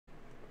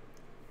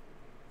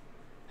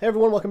Hey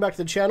everyone, welcome back to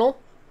the channel.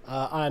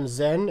 I'm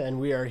Zen,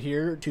 and we are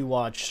here to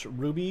watch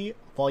RWBY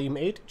Volume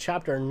 8,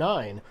 Chapter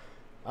 9.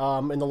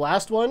 In the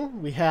last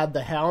one, we had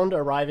the Hound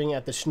arriving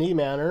at the Schnee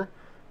Manor.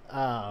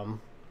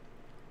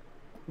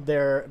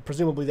 They're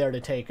presumably there to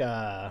take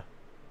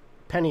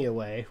Penny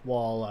away,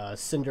 while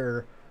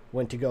Cinder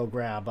went to go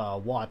grab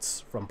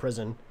Watts from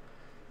prison.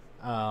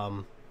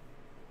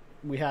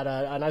 We had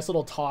a nice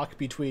little talk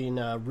between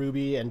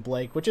RWBY and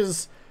Blake, which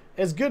is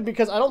good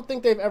because I don't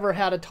think they've ever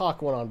had a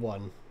talk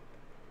one-on-one.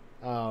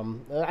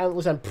 At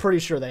least I'm pretty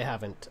sure they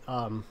haven't.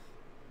 And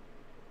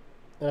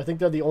I think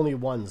they're the only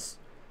ones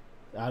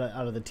out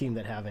of the team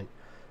that haven't.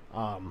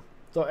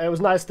 So it was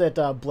nice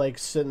that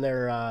Blake's sitting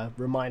there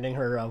reminding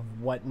her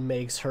of what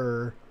makes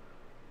her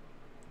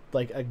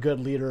like a good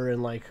leader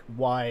and like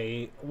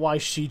why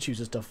she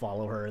chooses to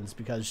follow her. And it's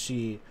because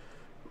she,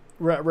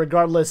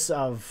 regardless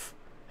of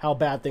how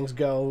bad things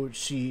go,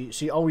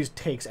 she always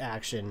takes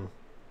action,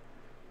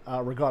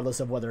 regardless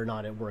of whether or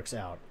not it works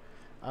out.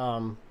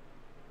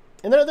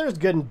 And there's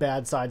good and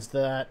bad sides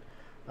to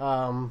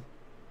that.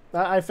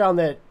 I found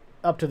that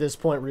up to this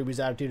point,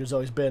 RWBY's attitude has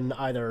always been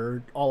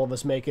either all of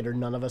us make it or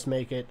none of us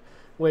make it,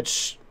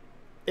 which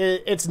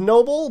it's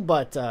noble,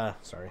 but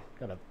sorry,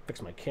 gotta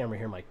fix my camera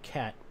here. My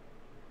cat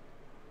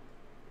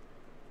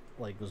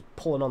like was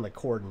pulling on the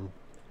cord and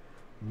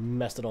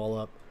messed it all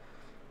up.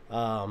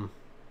 But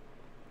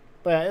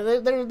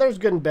there's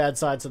good and bad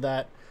sides to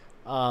that.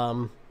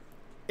 I'm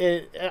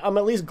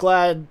at least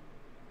glad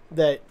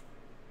that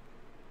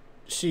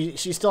she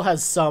still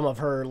has some of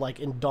her like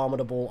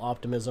indomitable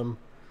optimism,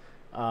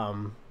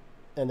 and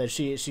that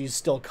she's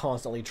still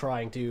constantly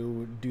trying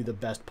to do the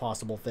best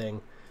possible thing.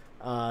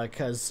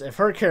 Because if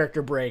her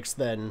character breaks,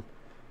 then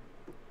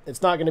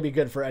it's not going to be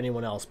good for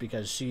anyone else,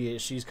 because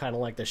she's kind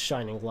of like the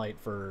shining light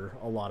for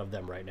a lot of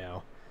them right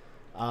now.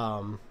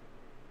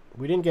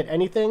 We didn't get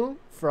anything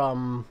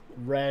from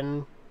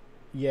Ren,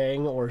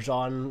 Yang, or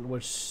Jean,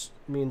 which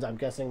means I'm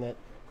guessing that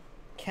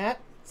Cat,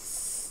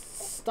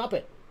 stop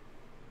it.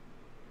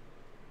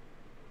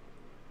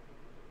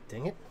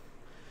 Dang it.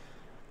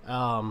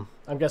 I'm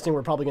guessing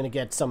we're probably going to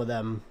get some of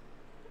them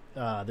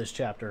this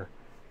chapter.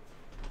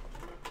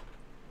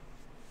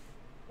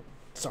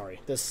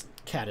 Sorry, this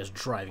cat is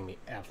driving me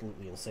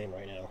absolutely insane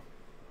right now.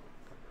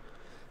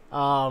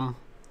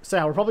 So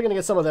yeah, we're probably going to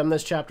get some of them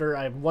this chapter.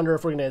 I wonder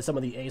if we're going to get some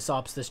of the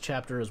Aesops this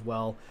chapter as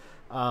well.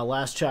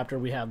 Last chapter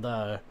we had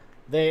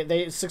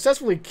they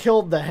successfully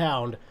killed the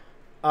Hound,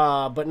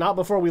 but not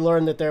before we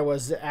learned that there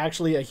was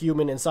actually a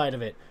human inside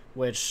of it,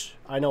 which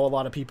I know a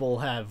lot of people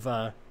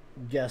have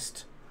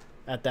guessed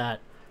at that,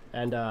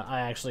 and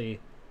I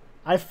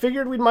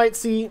figured we might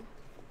see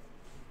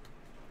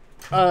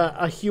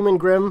a human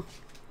Grimm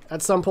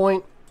at some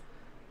point,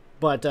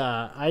 but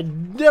I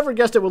never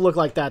guessed it would look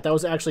like that. That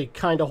was actually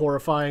kind of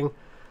horrifying.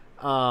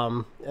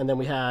 And then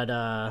we had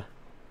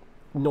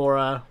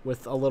Nora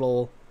with a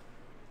little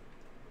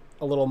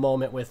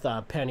moment with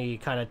Penny,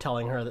 kind of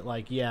telling her that,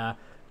 like, yeah,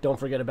 don't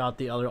forget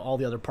about all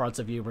the other parts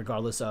of you,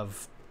 regardless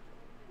of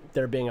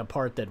there being a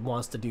part that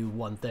wants to do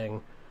one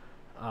thing.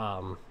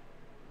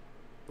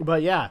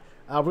 But yeah,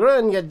 we're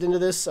going to get into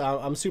this.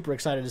 I'm super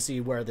excited to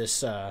see where this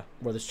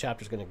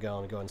chapter is going to go. I'm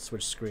going to go and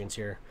switch screens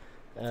here.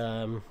 We're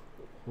going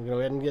to go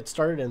ahead and get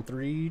started in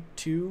 3,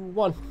 2,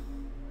 1.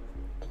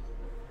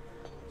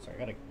 Sorry, I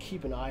got to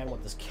keep an eye on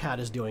what this cat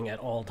is doing at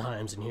all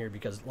times in here,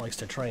 because it likes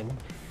to try and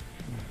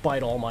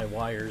bite all my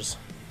wires.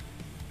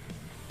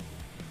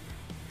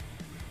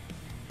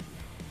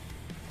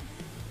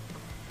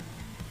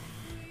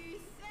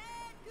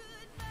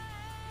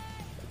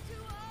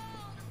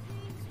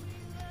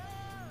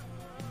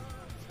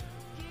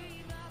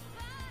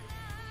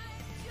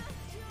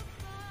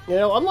 You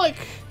know, unlike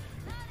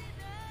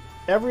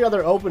every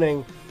other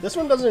opening, this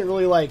one doesn't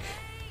really, like,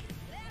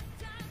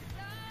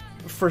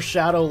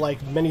 foreshadow,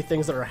 like, many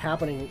things that are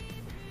happening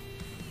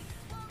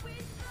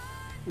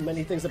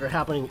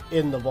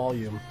in the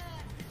volume.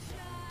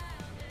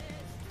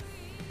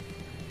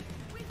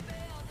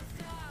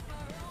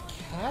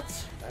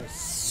 Cat? I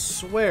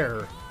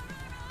swear.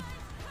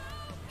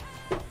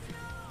 Oh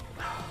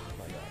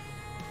my god.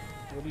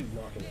 What are you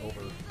knocking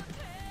over?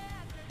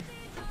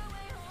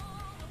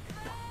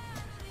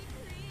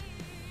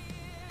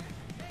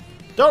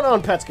 Don't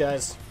own pets,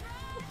 guys.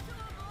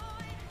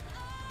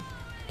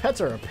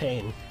 Pets are a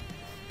pain.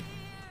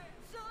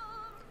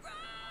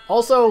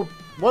 Also,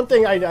 one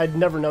thing I'd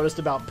never noticed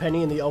about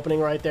Penny in the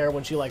opening right there,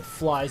 when she like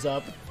flies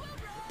up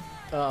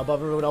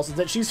above everyone else, is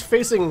that she's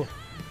facing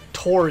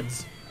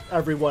towards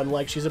everyone,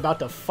 like she's about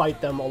to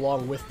fight them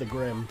along with the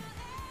Grimm.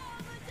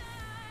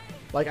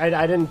 Like,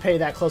 I didn't pay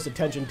that close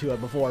attention to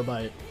it before,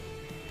 but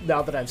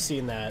now that I've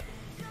seen that,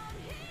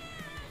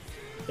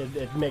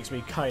 it makes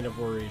me kind of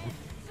worried.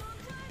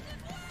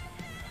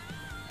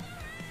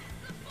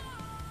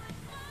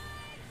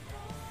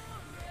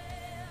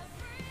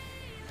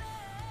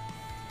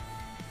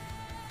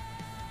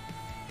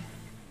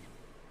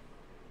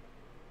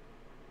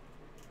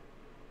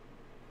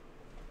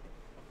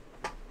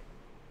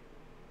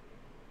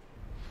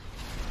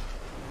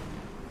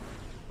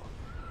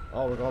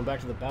 Oh, we're going back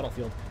to the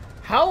battlefield.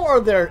 How are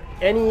there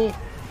any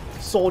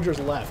soldiers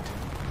left?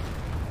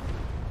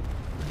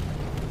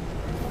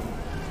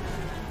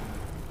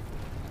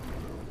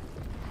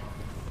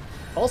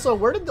 Also,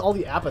 where did all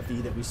the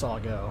apathy that we saw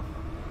go?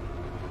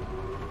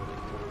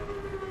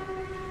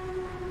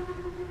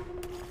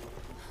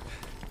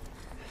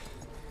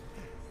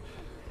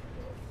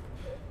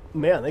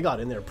 Man, they got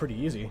in there pretty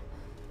easy.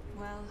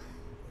 Well,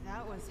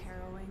 that was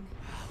harrowing.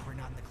 We're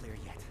not in the clear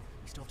yet.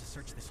 We still have to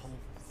search this whole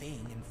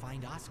thing and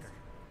find Oscar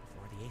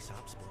before the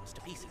Aesop's blow us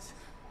to pieces.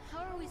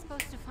 How are we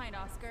supposed to find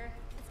Oscar?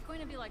 It's going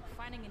to be like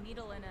finding a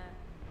needle in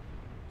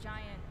a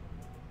giant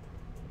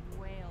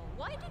whale.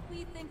 Why did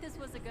we think this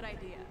was a good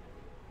idea?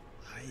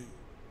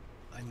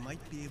 I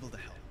might be able to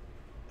help.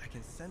 I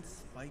can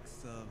sense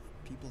spikes of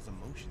people's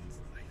emotions,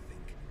 I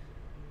think.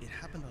 It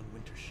happened on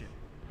Winter's ship.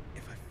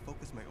 If I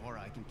focus my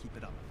aura, I can keep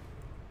it up.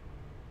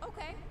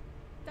 Okay,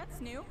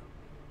 that's new.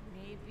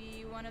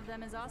 Maybe one of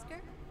them is Oscar?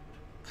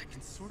 I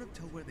can sort of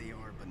tell where they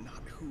are, but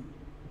not who.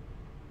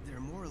 They're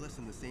more or less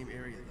in the same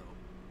area,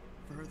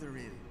 though. Further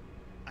in.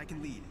 I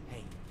can lead.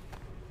 Hey,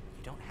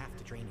 you don't have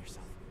to drain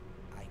yourself.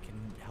 I can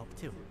help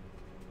too.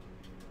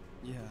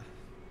 Yeah,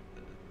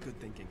 good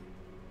thinking.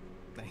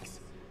 Thanks.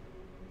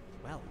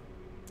 Well,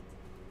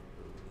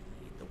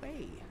 lead the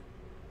way.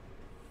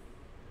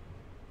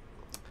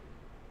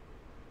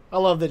 I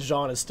love that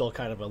Jean is still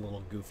kind of a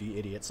little goofy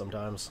idiot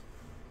sometimes.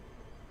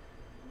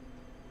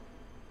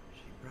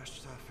 She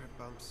brushed off her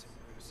bumps and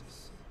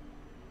bruises.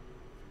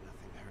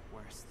 Nothing hurt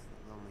worse than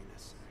the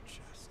loneliness in her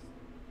chest.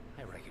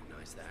 I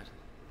recognize that.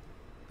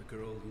 The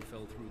girl who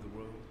fell through the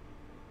world.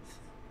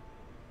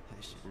 I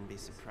shouldn't be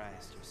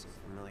surprised you're so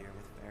familiar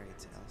with fairy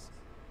tales.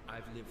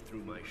 I've lived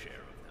through my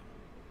share of them.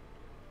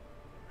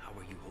 How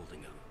are you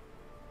holding up?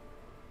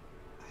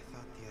 I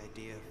thought the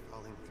idea of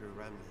falling through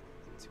Remnant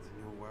into a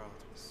new world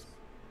was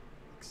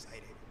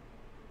exciting.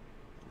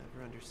 I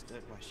never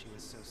understood why she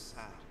was so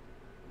sad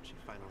when she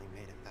finally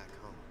made it back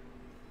home.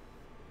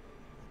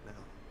 But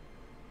now,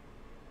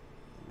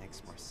 it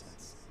makes more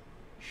sense.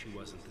 She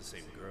wasn't the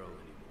same girl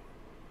anymore.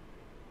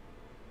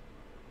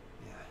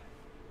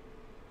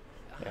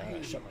 Yeah.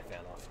 Yeah, shut my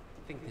fan off.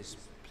 I think this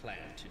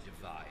plan to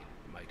divide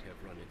might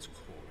have run its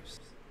course.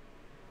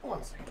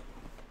 One second.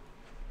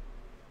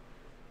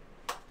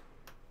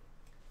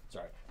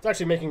 Sorry. It's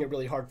actually making it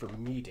really hard for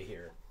me to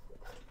hear.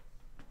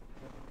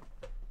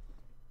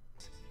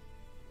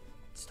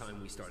 It's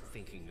time we start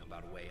thinking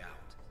about a way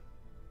out.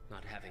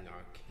 Not having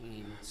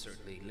arcane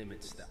certainly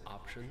limits the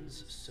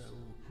options, so...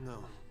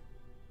 No.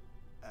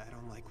 I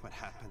don't like what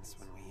happens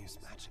when we use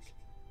magic.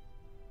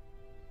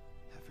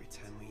 Every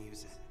time we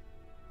use it,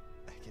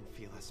 I can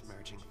feel us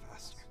merging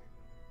faster.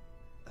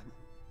 I'm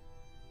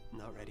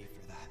not ready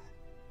for that.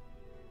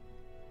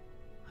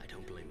 I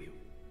don't blame you.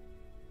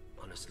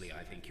 Honestly,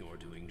 I think you're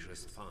doing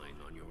just fine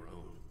on your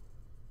own.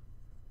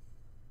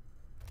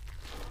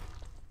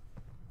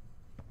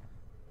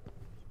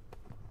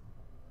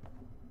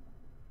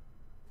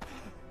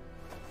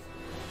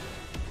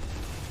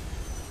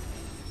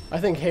 I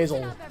think Hazel...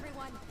 Listen up,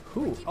 everyone.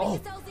 Who? We're keeping Oh.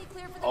 this LZ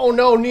clear for the Oh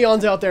no,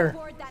 Neon's out there.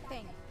 board that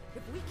thing.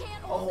 If we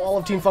can't Oh, hold this all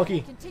of Team fire,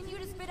 Funky. Continue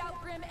to spit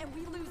out Grim and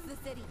we lose the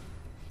city.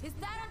 Is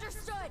that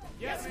understood?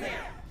 Yes,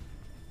 ma'am!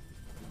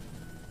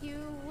 You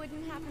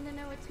wouldn't happen to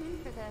know a tune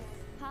for this,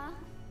 huh?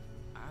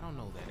 I don't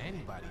know that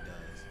anybody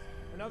does.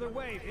 Another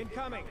wave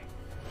incoming.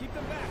 Keep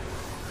them back.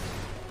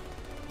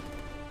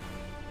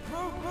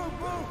 Move, move,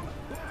 move!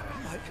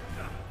 What?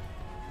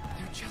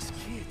 They're just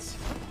kids.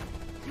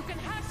 You can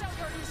hash out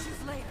your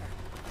issues later.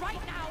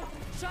 Right now,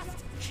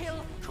 just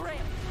kill Grim.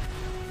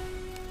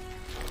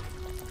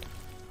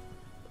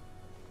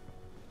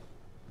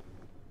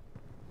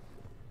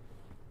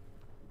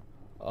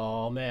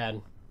 Oh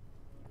man.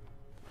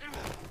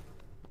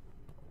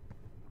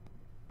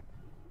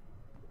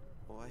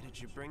 Why did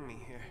you bring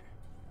me here?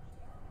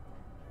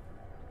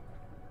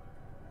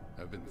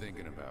 I've been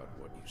thinking about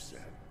what you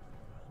said.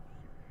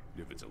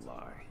 If it's a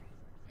lie,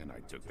 and I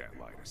took that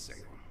lie to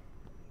Salem,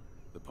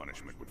 the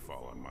punishment would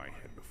fall on my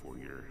head before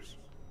yours.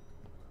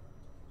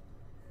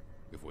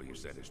 If what you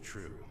said is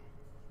true,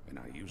 and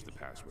I use the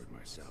password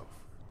myself,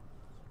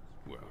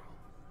 well,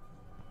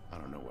 I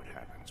don't know what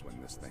happens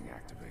when this thing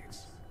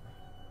activates.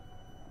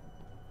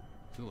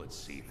 So let's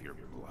see if you're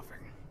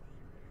bluffing.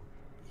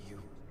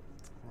 You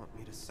want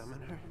me to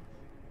summon her?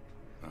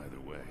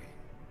 Either way,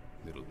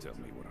 it'll tell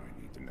me what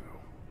I need to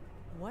know.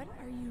 What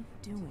are you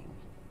doing?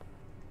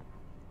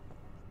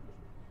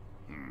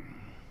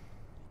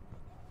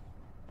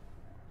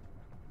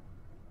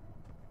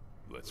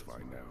 Let's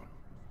find out.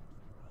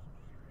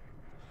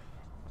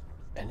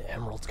 And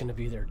Emerald's gonna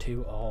be there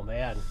too. Oh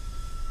man.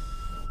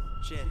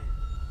 Jin.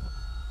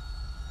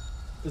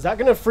 Is that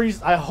gonna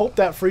freeze? I hope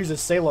that freezes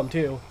Salem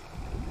too.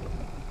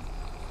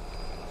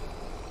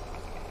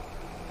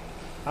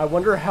 I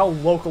wonder how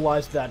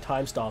localized that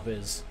time stop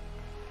is.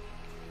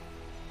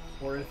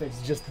 Or if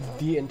it's just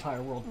the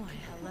entire world. Why,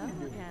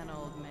 hello again,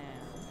 old man.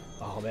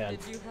 Oh man.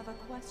 Did you have a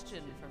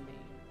question for me?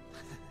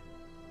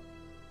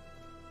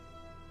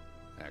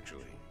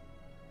 Actually,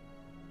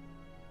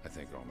 I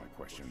think all my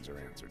questions are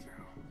answered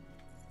now.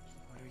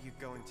 What are you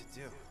going to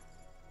do?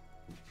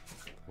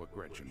 What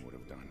Gretchen would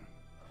have done.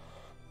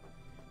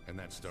 And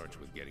that starts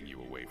with getting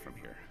you away from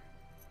here.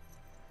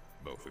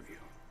 Both of you.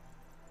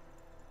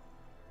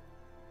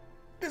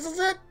 This is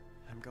it?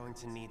 I'm going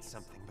to need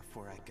something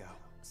before I go.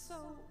 So,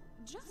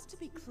 just to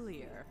be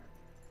clear,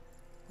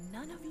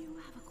 none of you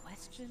have a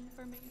question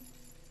for me?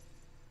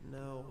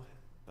 No,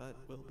 but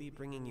we'll be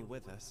bringing you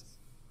with us.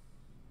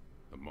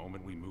 The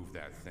moment we move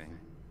that thing,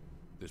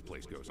 this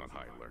place goes on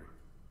high alert.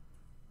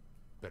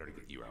 Better to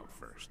get you out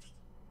first.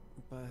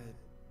 But...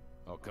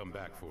 I'll come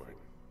back for it.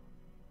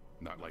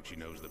 Not like she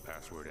knows the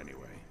password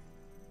anyway.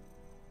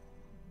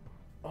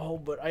 Oh,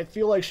 but I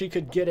feel like she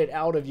could get it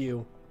out of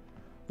you.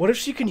 What if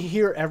she can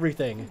hear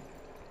everything?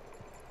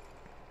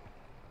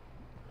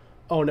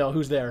 Oh no,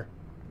 who's there?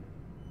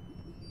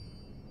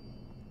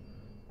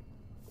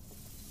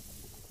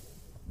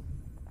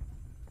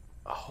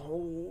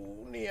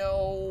 Oh,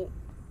 Neo.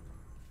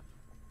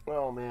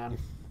 Oh, man.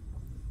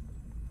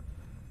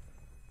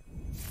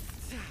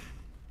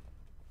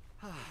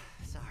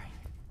 Sorry.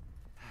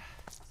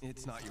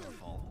 It's not your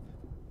fault.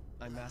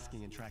 I'm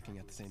masking and tracking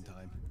at the same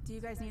time. Do you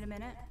guys need a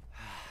minute?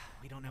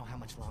 We don't know how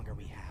much longer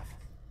we have.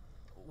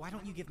 Why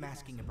don't you give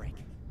masking a break?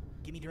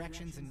 Give me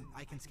directions and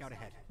I can scout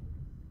ahead.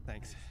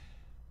 Thanks.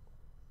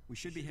 We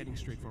should be heading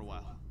straight for a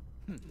while.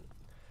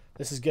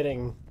 This is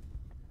getting...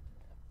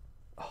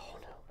 Oh,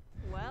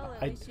 no. Well,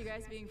 at least you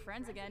guys being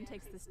friends again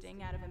takes the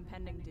sting out of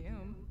impending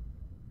doom.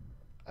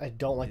 I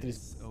don't like that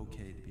he's It's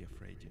okay to be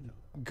afraid, you know.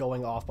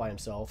 going off by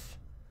himself.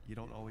 You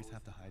don't always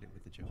have to hide it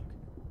with a joke.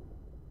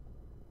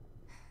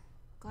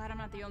 Glad I'm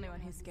not the only one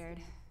who's scared.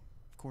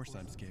 Of course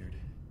I'm scared.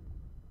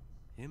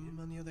 Him,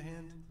 on the other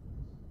hand,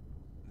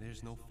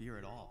 there's no fear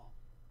at all.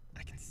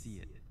 I can see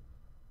it.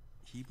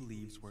 He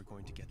believes we're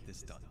going to get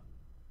this done.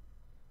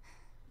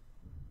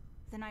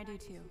 Then I do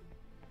too.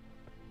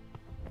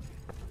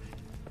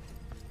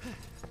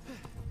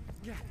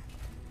 Yeah,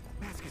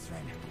 mask is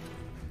ready.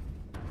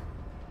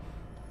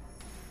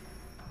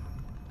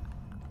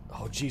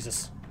 Oh,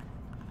 Jesus.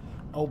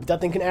 Oh, but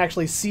that thing can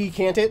actually see,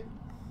 can't it?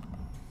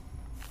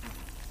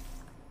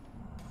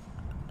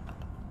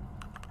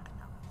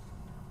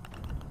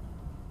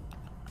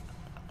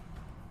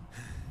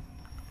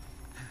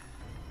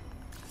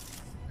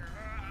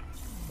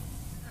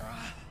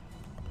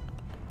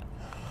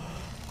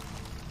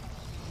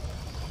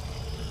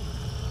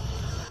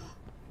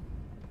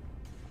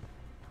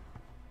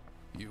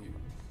 You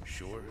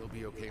sure he'll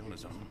be okay on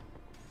his own?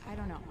 I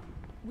don't know.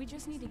 We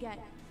just need to get...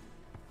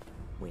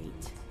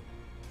 Wait.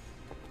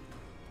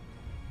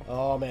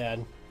 Oh,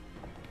 man.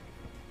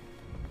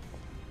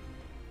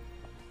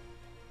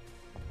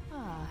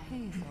 Ah,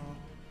 Hazel.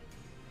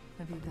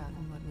 Have you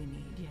gotten what we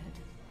need yet?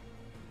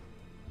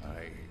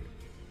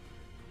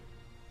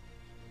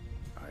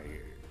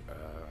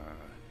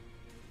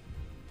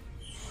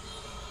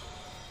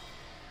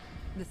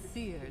 The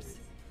Seers.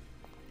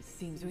 It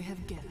seems we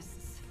have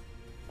guests.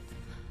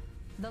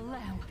 The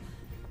lamp.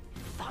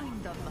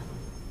 Find them.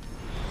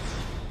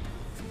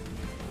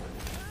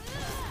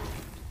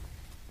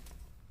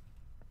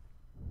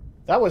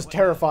 That was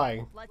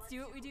terrifying. Let's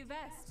do what we do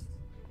best.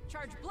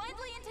 Charge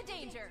blindly into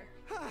danger.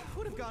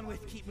 Would have gone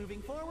with keep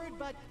moving forward,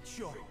 but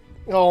sure.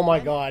 Oh my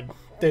god.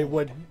 They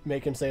would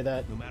make him say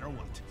that. No matter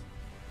what.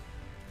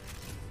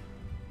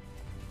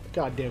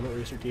 God damn it,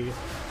 Rooster Teeth.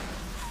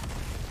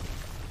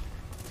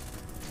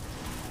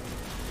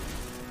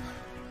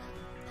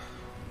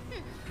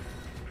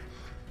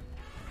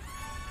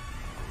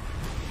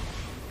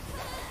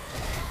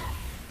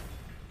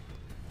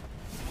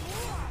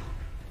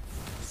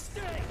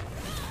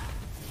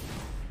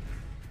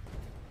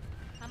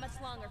 How much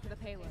longer for the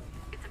payload?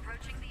 It's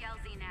approaching the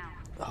LZ now.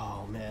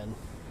 Oh, man.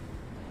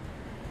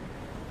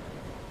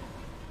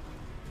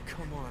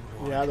 Come on,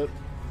 Yeah,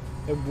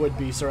 it would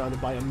be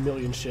surrounded by a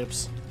million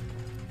ships.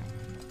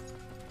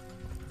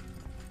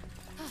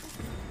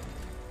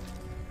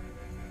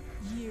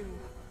 You.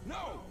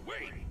 No!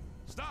 Wait!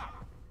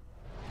 Stop!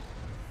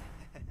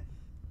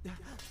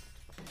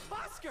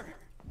 Oscar!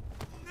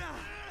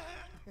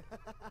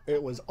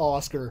 It was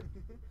Oscar.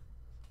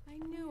 I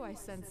knew I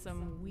sensed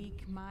some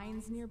weak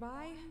minds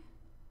nearby.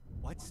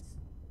 What's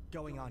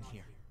going on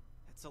here?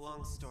 It's a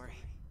long story.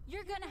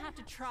 You're gonna have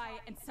to try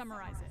and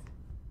summarize it.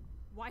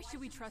 Why should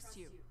we trust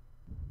you?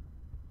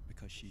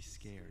 Because she's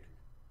scared.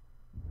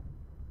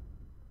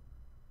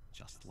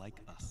 Just like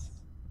us.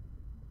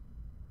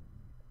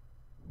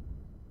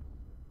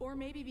 Or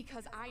maybe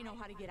because I know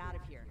how to get out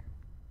of here.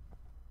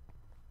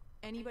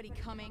 Anybody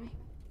coming?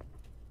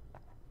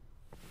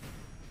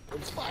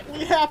 It's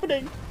finally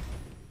happening!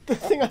 The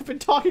thing I've been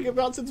talking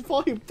about since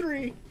Volume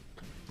 3.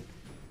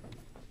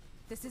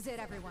 This is it,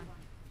 everyone.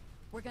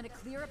 We're gonna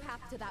clear a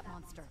path to that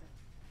monster.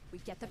 We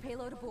get the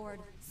payload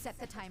aboard, set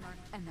the timer,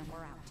 and then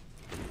we're out.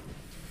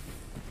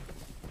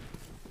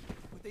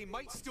 But they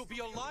might still be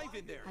alive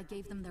in there. I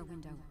gave them their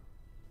window.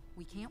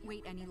 We can't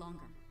wait any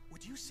longer.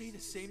 Would you say the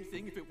same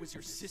thing if it was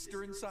your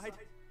sister inside?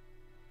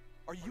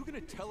 Are you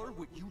gonna tell her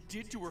what you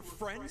did to her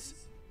friends?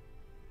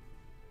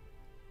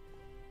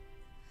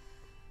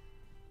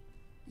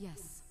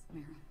 Yes,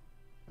 Mira.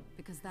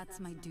 Because that's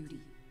my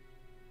duty.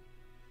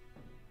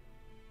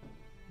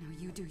 Now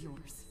you do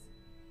yours.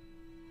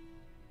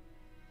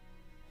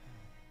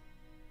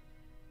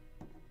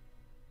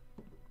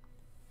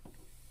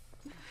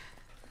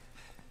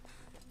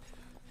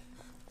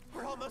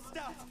 We're almost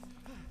out.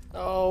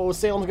 Oh,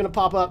 Salem's gonna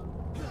pop up.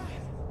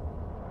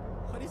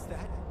 What is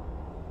that?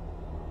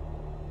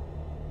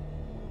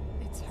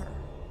 It's her.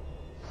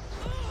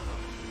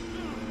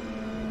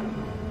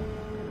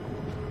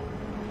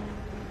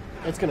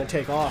 It's gonna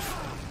take off.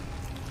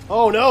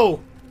 Oh no!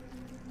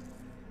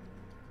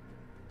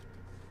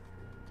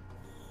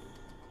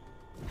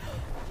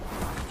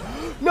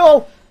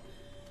 No!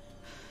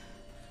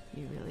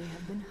 You really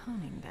have been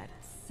honing that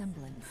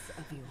semblance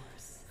of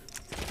yours.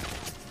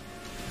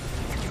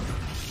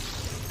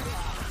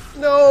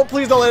 No,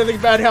 please don't let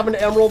anything bad happen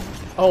to Emerald.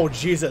 Oh,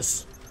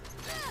 Jesus.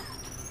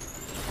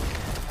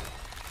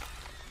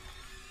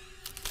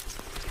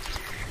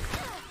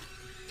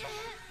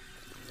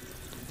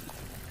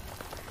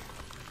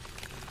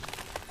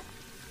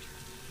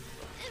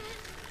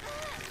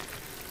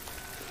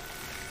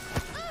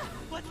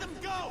 Let them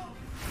go!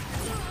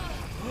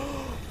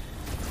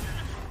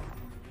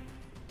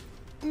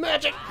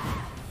 Magic!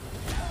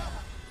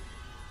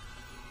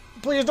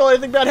 Please don't let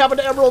anything bad happen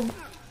to Emerald.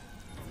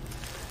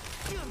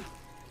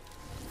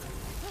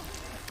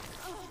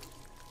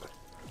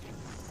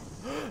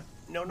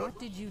 No, no. What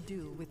did you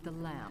do with the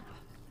lamp?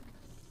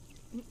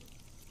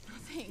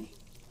 Nothing.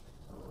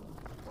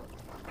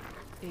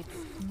 It's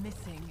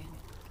missing.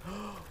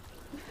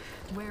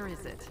 Where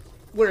is it?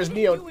 Where is I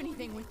Neo? didn't do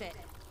anything with it.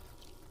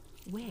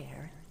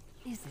 Where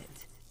is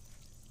it?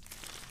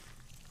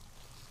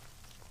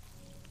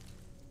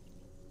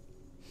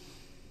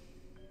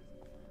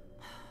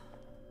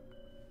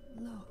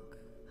 Look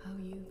how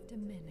you've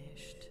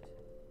diminished.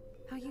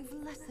 How you've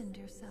lessened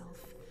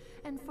yourself.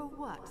 And for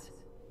what?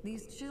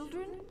 These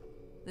children?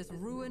 This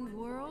ruined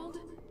world?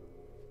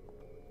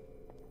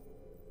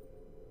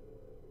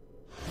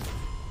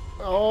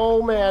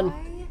 Oh, man.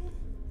 Why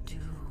do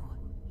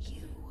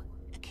you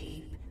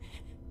keep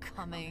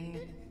coming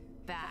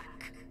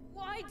back?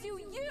 Why do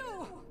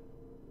you?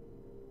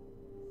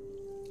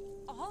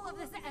 All of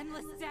this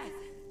endless death.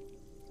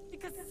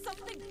 Because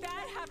something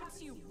bad happened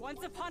to you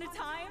once upon a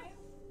time?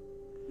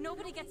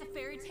 Nobody gets a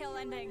fairy tale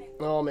ending.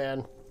 Oh,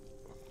 man.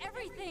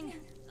 Everything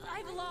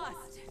I've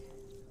lost,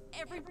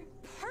 every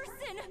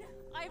person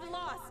I've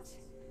lost,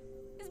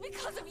 is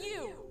because of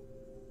you.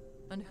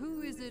 And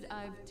who is it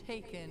I've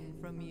taken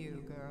from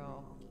you,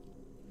 girl?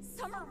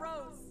 Summer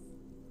Rose.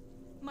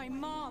 My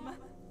mom.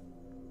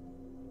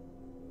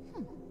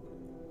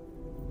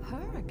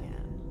 Her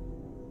again?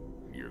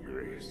 Your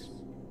Grace.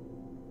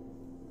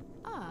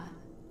 Ah,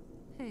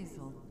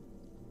 Hazel.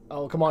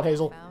 Oh, come on,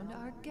 Hazel. Found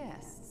our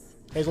guests.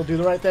 Hazel, do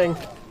the right thing.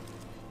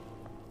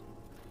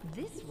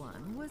 This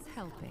one was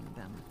helping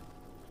them.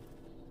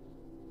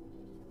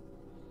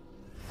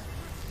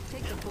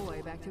 Take the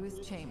boy back to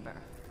his chamber.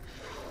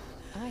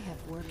 I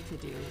have work to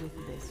do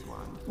with this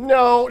one.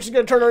 No, she's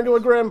gonna turn her into a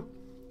Grim.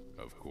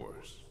 Of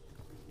course.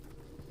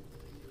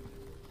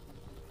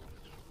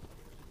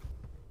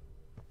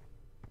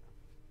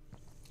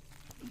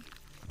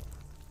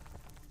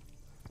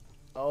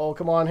 Oh,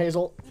 come on,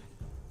 Hazel.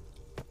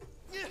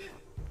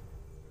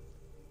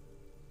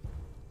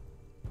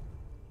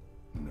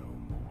 No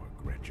more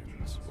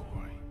Gretchen's,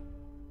 boy.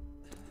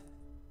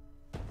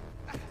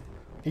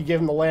 He gave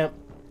him the lamp.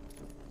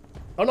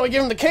 Oh no, he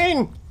gave him the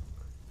cane!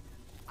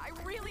 I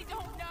really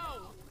don't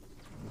know.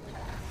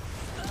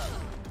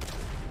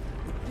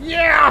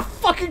 Yeah!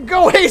 Fucking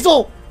go,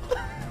 Hazel!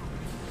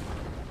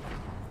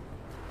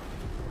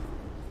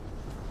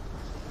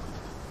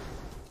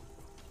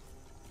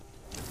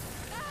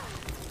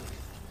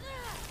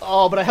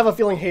 Oh, but I have a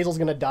feeling Hazel's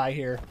gonna die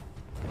here.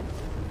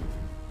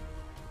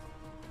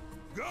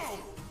 Go!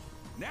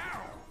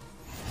 Now!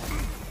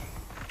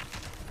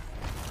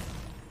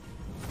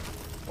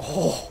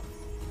 Oh.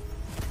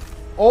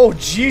 Oh,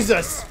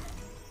 Jesus!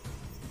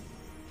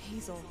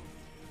 Hazel.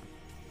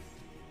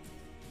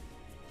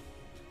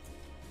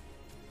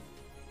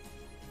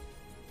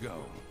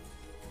 Go.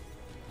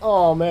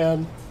 Oh,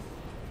 man.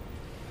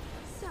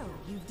 So,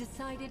 you've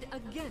decided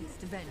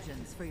against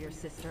vengeance for your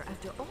sister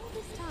after all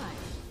this time.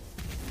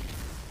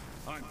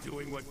 I'm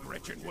doing what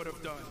Gretchen would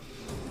have done.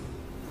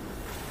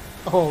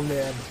 Oh,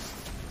 man.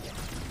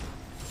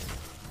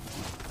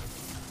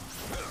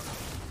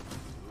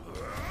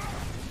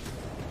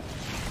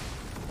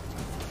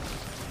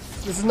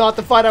 This is not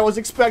the fight I was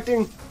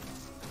expecting.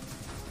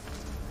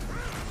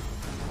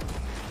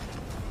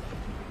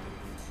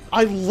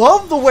 I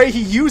love the way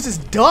he uses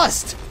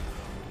dust.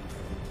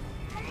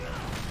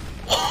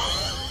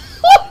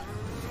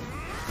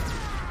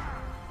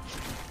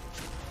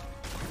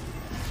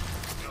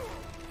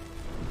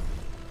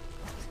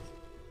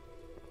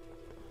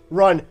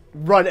 Run,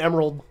 run,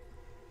 Emerald.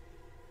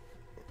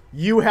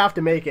 You have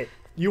to make it.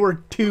 You are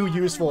too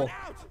useful.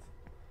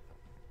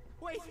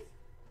 Wait!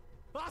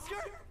 Oscar?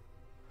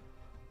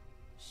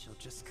 She'll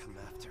just come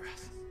after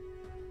us.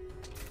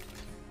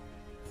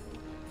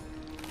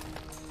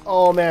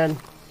 Oh, man.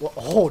 Well,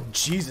 oh,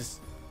 Jesus.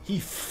 He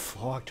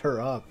fucked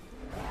her up.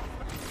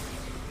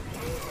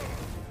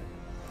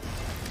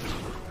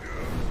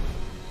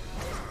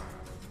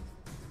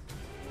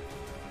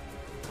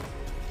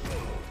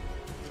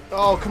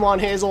 Oh, come on,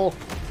 Hazel.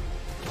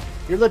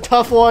 You're the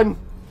tough one.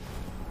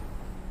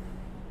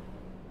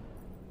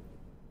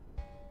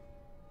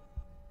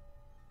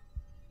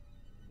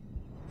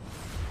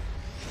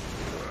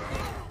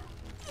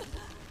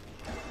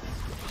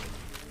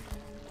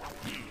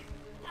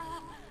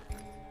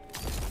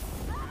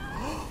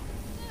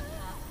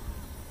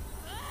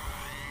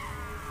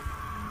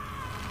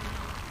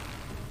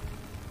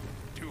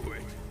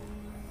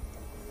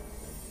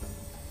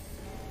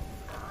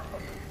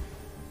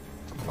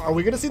 Are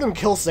we gonna see them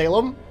kill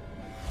Salem?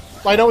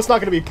 I know it's not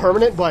gonna be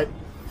permanent, but...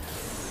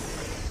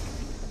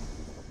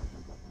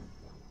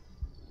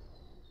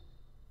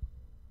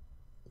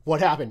 What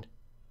happened?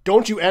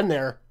 Don't you end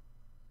there.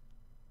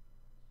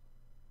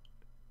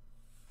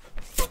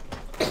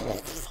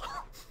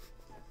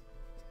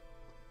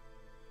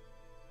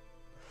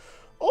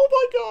 Oh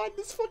my god,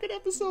 this fucking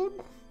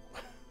episode.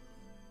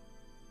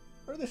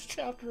 Or this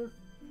chapter.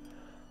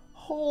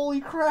 Holy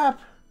crap.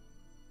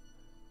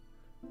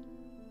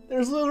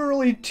 There's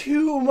literally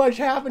too much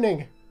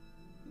happening.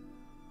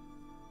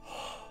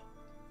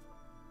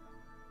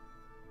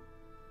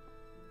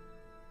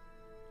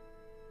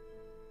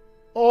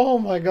 Oh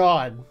my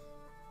god.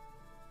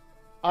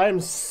 I am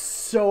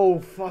so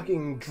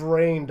fucking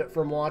drained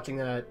from watching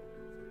that.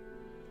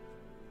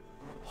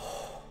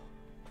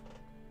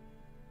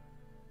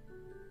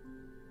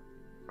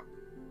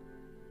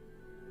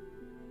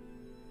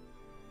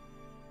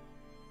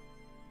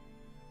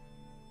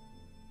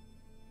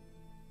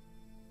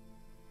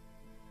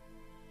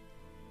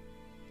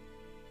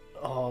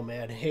 Oh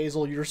man,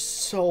 Hazel, you're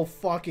so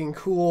fucking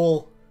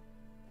cool.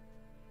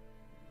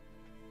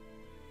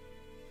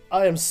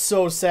 I am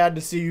so sad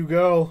to see you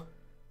go.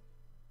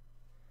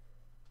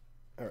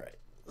 Alright,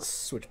 let's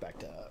switch back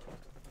to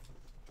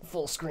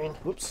full screen.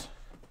 Whoops.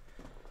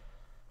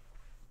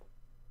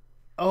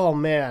 Oh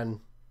man.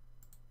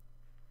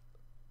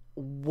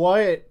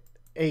 What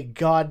a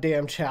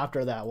goddamn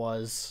chapter that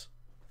was.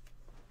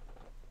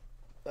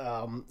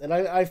 And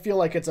I feel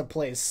like it's a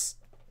place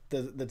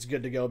that's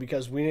good to go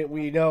because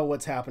we know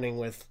what's happening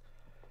with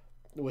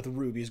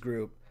RWBY's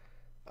group.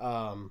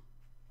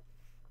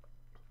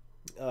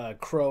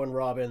 Crow and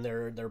Robin,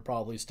 they're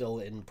probably still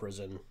in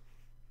prison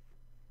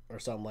or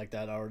something like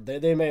that, or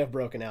they may have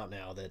broken out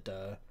now that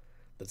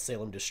that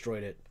Salem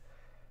destroyed it.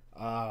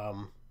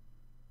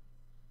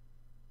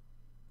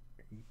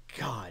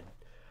 God,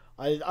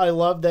 I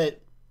love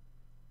that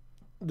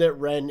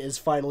Ren is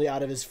finally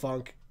out of his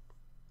funk,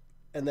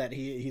 and that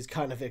he's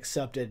kind of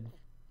accepted.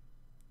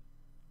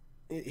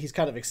 He's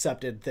kind of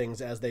accepted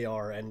things as they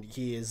are, and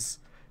he is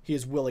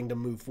willing to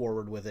move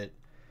forward with it.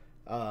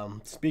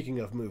 Speaking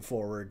of move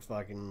forward,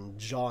 fucking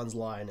Jean's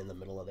line in the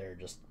middle of there,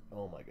 just,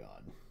 oh my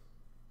god.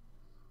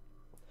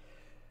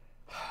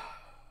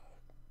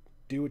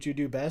 Do what you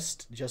do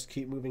best, just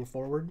keep moving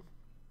forward.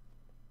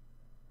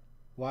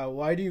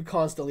 Why do you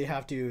constantly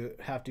have to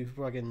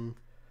fucking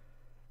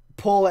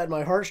pull at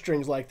my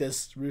heartstrings like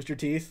this, Rooster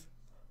Teeth?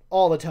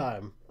 All the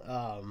time.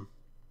 I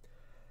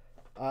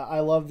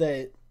love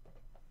that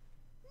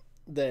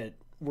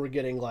we're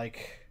getting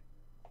like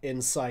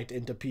insight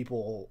into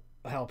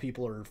how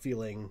people are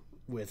feeling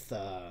with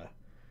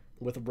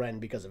Ren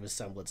because of his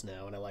semblance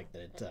now, and I like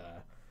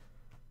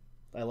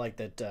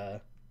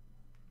that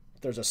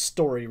there's a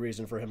story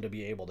reason for him to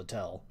be able to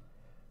tell,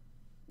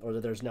 or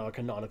that there's now a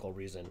canonical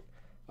reason.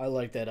 I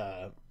like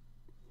that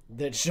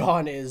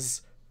Jean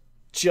is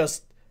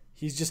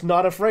he's just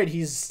not afraid.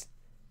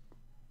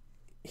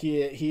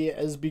 He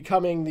is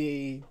becoming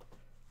the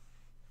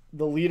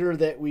leader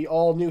that we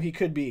all knew he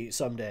could be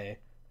someday,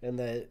 and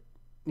that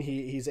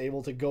he's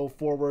able to go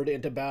forward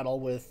into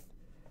battle with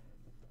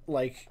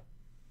the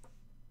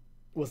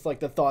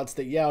thoughts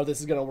that, yeah, this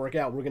is going to work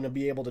out. We're going to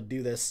be able to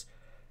do this,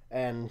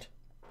 and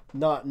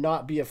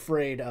not be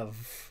afraid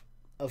of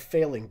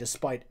failing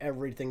despite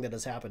everything that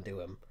has happened to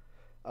him.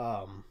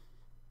 I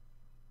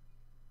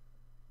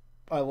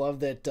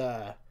love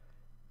that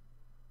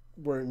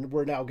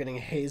we're now getting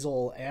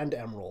Hazel and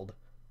Emerald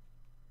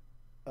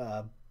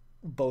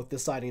both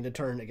deciding to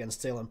turn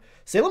against Salem.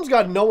 Salem's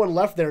got no one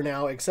left there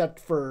now except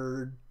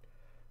for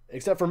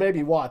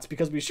maybe Watts,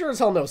 because we sure as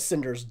hell know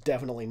Cinder's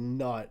definitely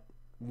not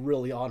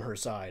really on her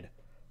side.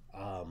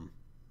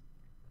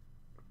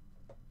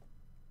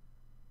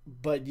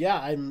 But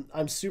yeah,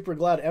 I'm super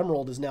glad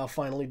Emerald is now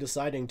finally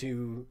deciding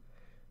to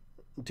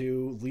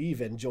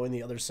leave and join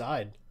the other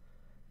side.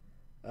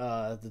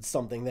 That's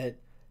something that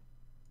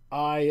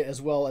I, as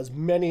well as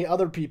many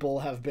other people,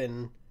 have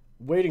been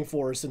waiting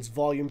for since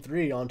Volume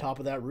 3 on top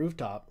of that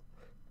rooftop.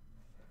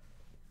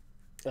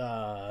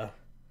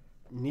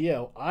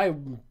 Neo, I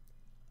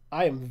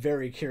am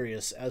very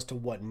curious as to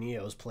what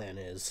Neo's plan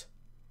is.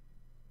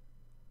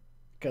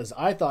 Because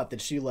I thought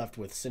that she left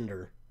with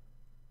Cinder.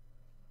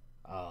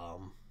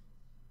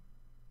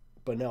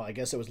 But no, I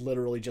guess it was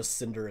literally just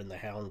Cinder and the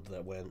Hound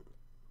that went.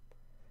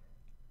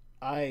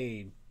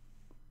 I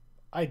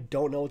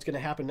don't know what's going to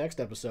happen next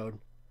episode.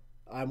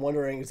 I'm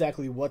wondering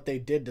exactly what they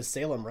did to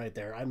Salem right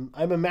there. I'm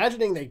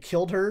imagining they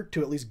killed her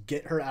to at least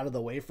get her out of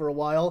the way for a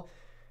while.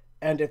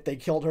 And if they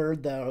killed her,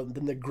 then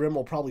the Grimm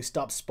will probably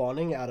stop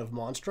spawning out of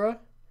Monstra,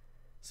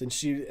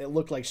 since it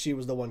looked like she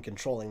was the one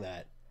controlling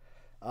that.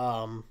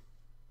 God,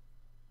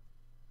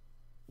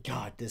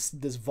 this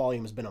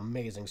volume has been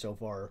amazing so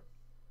far.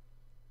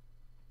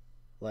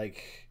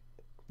 Like,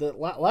 the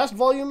last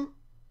volume,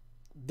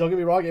 don't get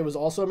me wrong, it was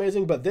also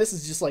amazing, but this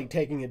is just like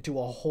taking it to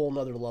a whole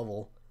nother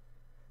level.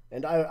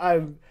 And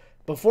I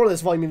before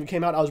this volume even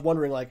came out, I was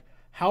wondering, like,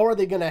 how are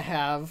they going to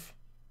have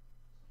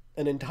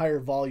an entire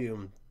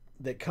volume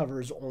that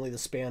covers only the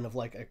span of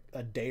like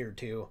a day or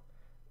two?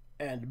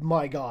 And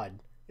my God,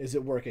 is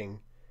it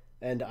working?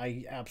 And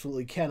I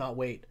absolutely cannot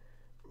wait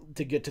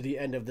to get to the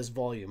end of this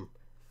volume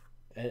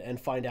and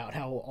find out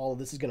how all of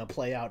this is going to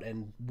play out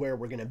and where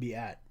we're going to be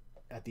at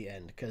the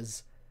end,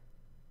 because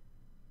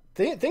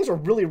things are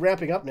really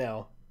ramping up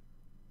now,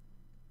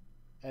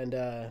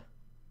 and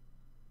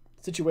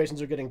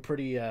situations are getting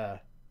pretty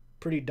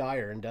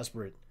dire and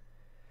desperate.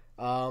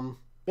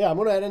 Yeah, I'm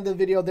going to end the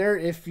video there.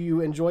 If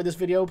you enjoyed this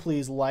video,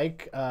 please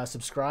like,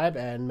 subscribe,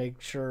 and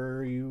make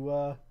sure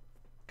you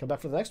come back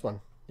for the next one.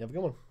 You have a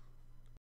good one.